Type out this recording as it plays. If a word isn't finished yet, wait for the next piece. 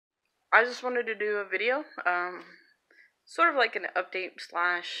I just wanted to do a video, sort of like an update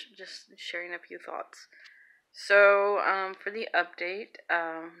slash just sharing a few thoughts. So, for the update,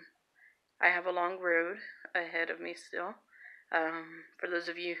 I have a long road ahead of me still. For those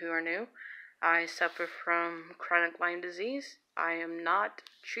of you who are new, I suffer from chronic Lyme disease. I am not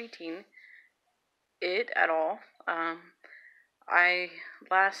treating it at all. I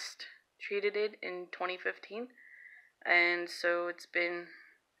last treated it in 2015, and so it's been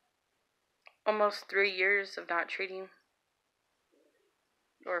almost 3 years of not treating,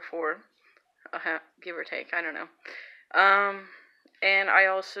 or four, give or take, I don't know. And I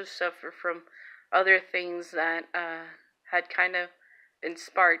also suffer from other things that had kind of been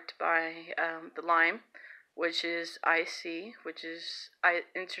sparked by the Lyme, which is IC, which is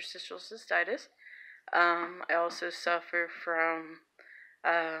interstitial cystitis. I also suffer from,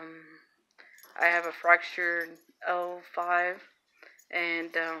 I have a fractured L5,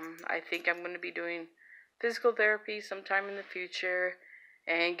 and I think I'm going to be doing physical therapy sometime in the future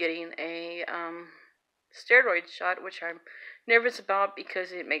and getting a steroid shot, which I'm nervous about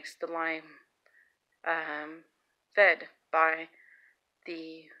because it makes the Lyme fed by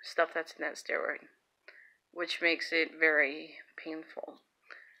the stuff that's in that steroid, which makes it very painful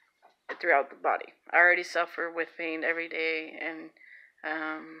throughout the body. I already suffer with pain every day, and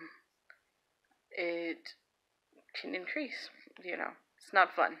it can increase. It's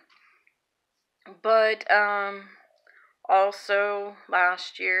not fun. But also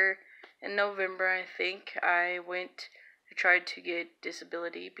last year in November, I think I went to try to get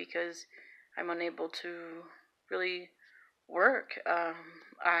disability because I'm unable to really work.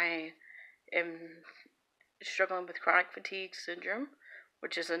 I am struggling with chronic fatigue syndrome,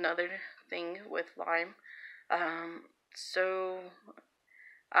 which is another thing with Lyme. So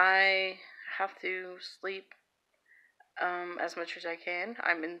I have to sleep as much as I can.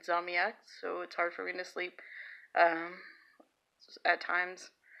 I'm insomniac, so it's hard for me to sleep um, at times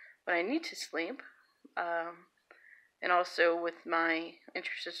when I need to sleep. And also with my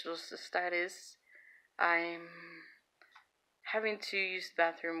interstitial cystitis, I'm having to use the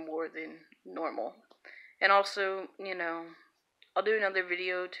bathroom more than normal. And also, I'll do another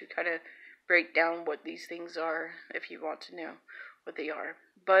video to kind of break down what these things are if you want to know what they are.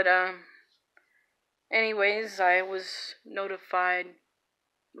 But anyways, I was notified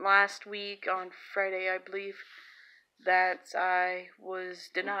last week on Friday, I believe, that I was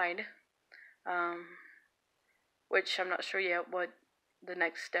denied, which I'm not sure yet what the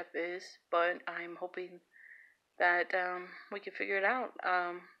next step is, but I'm hoping that we can figure it out.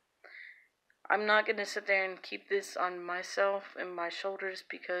 I'm not going to sit there and keep this on myself and my shoulders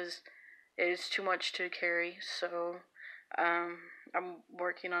because it is too much to carry, so I'm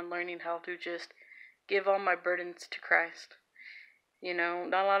working on learning how to just give all my burdens to Christ.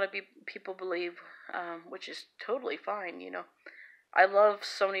 Not a lot of people believe, which is totally fine. I love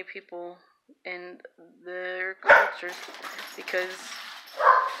so many people in their cultures because,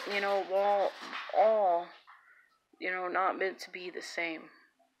 we're all, not meant to be the same.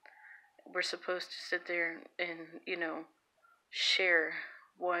 We're supposed to sit there and, share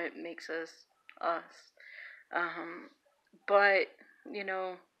what makes us us. But,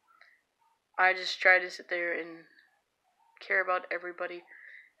 I just try to sit there and care about everybody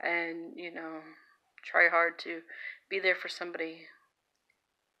and, try hard to be there for somebody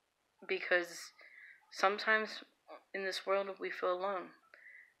because sometimes in this world we feel alone,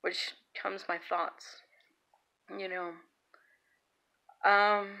 which comes my thoughts.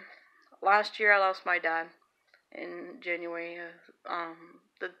 Last year I lost my dad in January of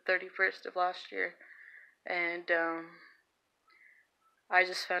the 31st of last year, and I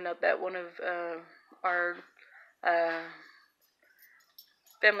just found out that one of our uh,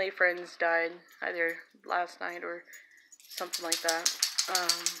 family friends died either last night or something like that.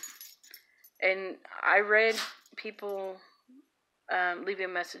 And I read people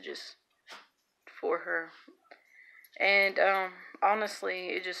leaving messages for her, and honestly,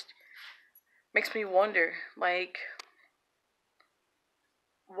 it just makes me wonder, like,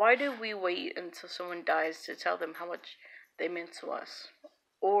 why do we wait until someone dies to tell them how much they meant to us?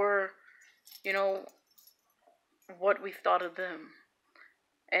 Or, what we thought of them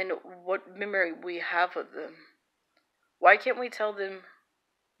and what memory we have of them. Why can't we tell them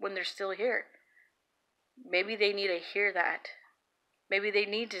when they're still here? Maybe they need to hear that. Maybe they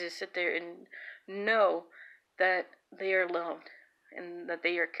need to just sit there and know that they are loved and that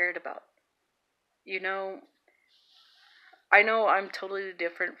they are cared about. I know I'm totally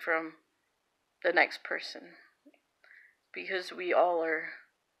different from the next person because we all are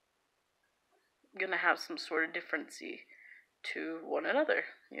gonna have some sort of differency to one another.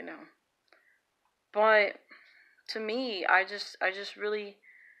 But to me, I just really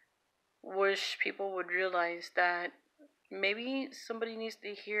wish people would realize that maybe somebody needs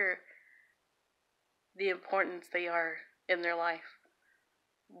to hear the importance they are in their life.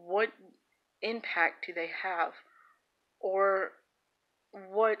 What impact do they have? Or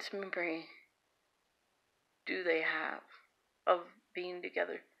what memory do they have of being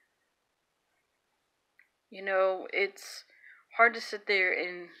together? It's hard to sit there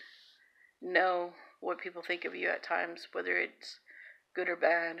and know what people think of you at times, whether it's good or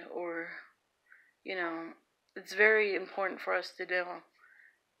bad, or, you know, it's very important for us to know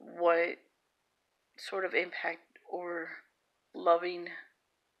what sort of impact or loving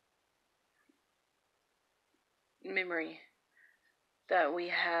memory that we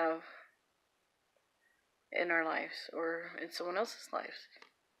have in our lives or in someone else's lives.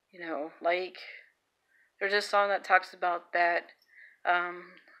 Like there's a song that talks about that. Um,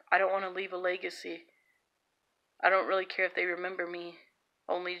 I don't want to leave a legacy. I don't really care if they remember me,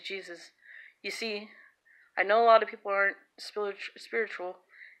 only Jesus. You see, I know a lot of people aren't spiritual,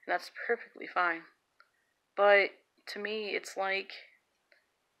 and that's perfectly fine. But to me, it's like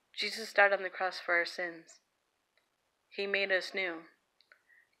Jesus died on the cross for our sins. He made us new.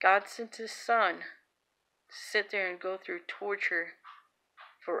 God sent His Son to sit there and go through torture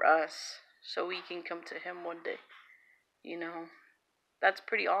for us so we can come to Him one day. You know, that's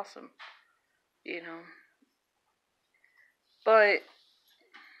pretty awesome, you know. But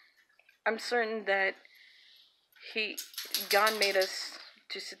I'm certain that He, God made us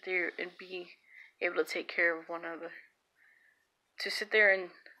to sit there and be able to take care of one another. To sit there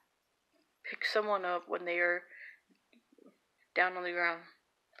and pick someone up when they are down on the ground.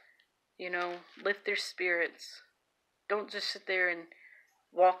 Lift their spirits. Don't just sit there and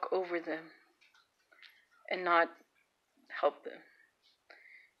walk over them and not help them.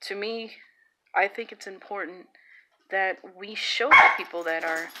 To me, I think it's important that we show the people that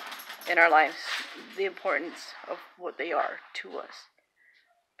are in our lives the importance of what they are to us.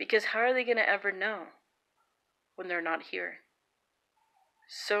 Because how are they going to ever know when they're not here?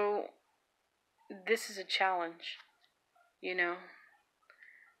 So, this is a challenge, you know.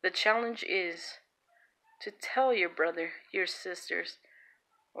 The challenge is to tell your brother, your sisters,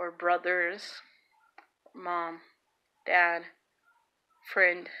 or brothers, mom, dad,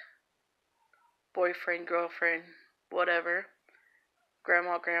 friend, boyfriend, girlfriend, whatever,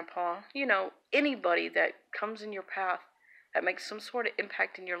 grandma, grandpa, anybody that comes in your path that makes some sort of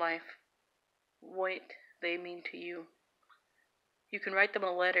impact in your life, what they mean to you. You can write them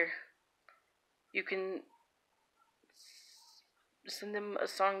a letter. You can send them a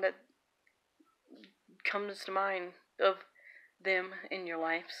song that comes to mind of them in your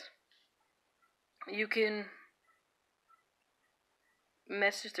lives. You can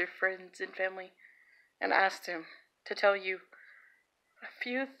message their friends and family and ask them to tell you a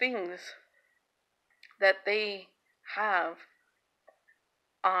few things that they have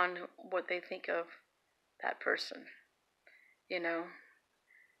on what they think of that person.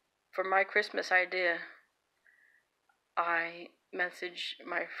 For my Christmas idea, I messaged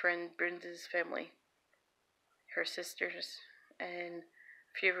my friend Brenda's family, her sisters, and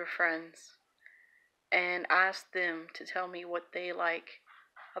a few of her friends, and asked them to tell me what they like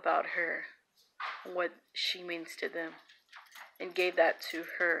about her, what she means to them, and gave that to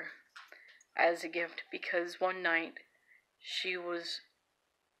her as a gift because one night she was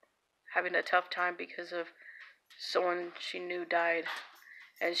having a tough time because of someone she knew died,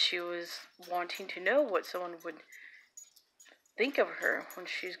 and she was wanting to know what someone would think of her when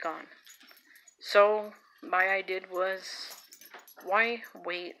she's gone. So my idea was, why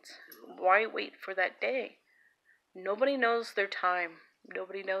wait? Why wait for that day? Nobody knows their time.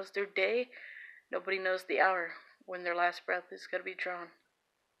 Nobody knows their day. Nobody knows the hour when their last breath is going to be drawn.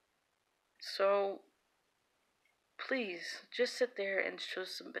 So please just sit there and show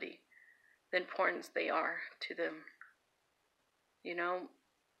somebody the importance they are to them.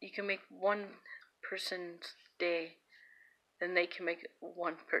 You can make one person's day, then they can make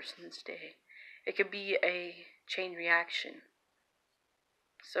one person's day. It could be a chain reaction.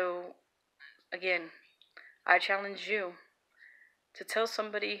 So, again, I challenge you to tell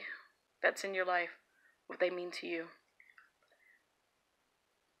somebody that's in your life what they mean to you.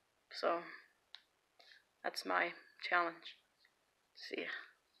 So, that's my challenge. See ya.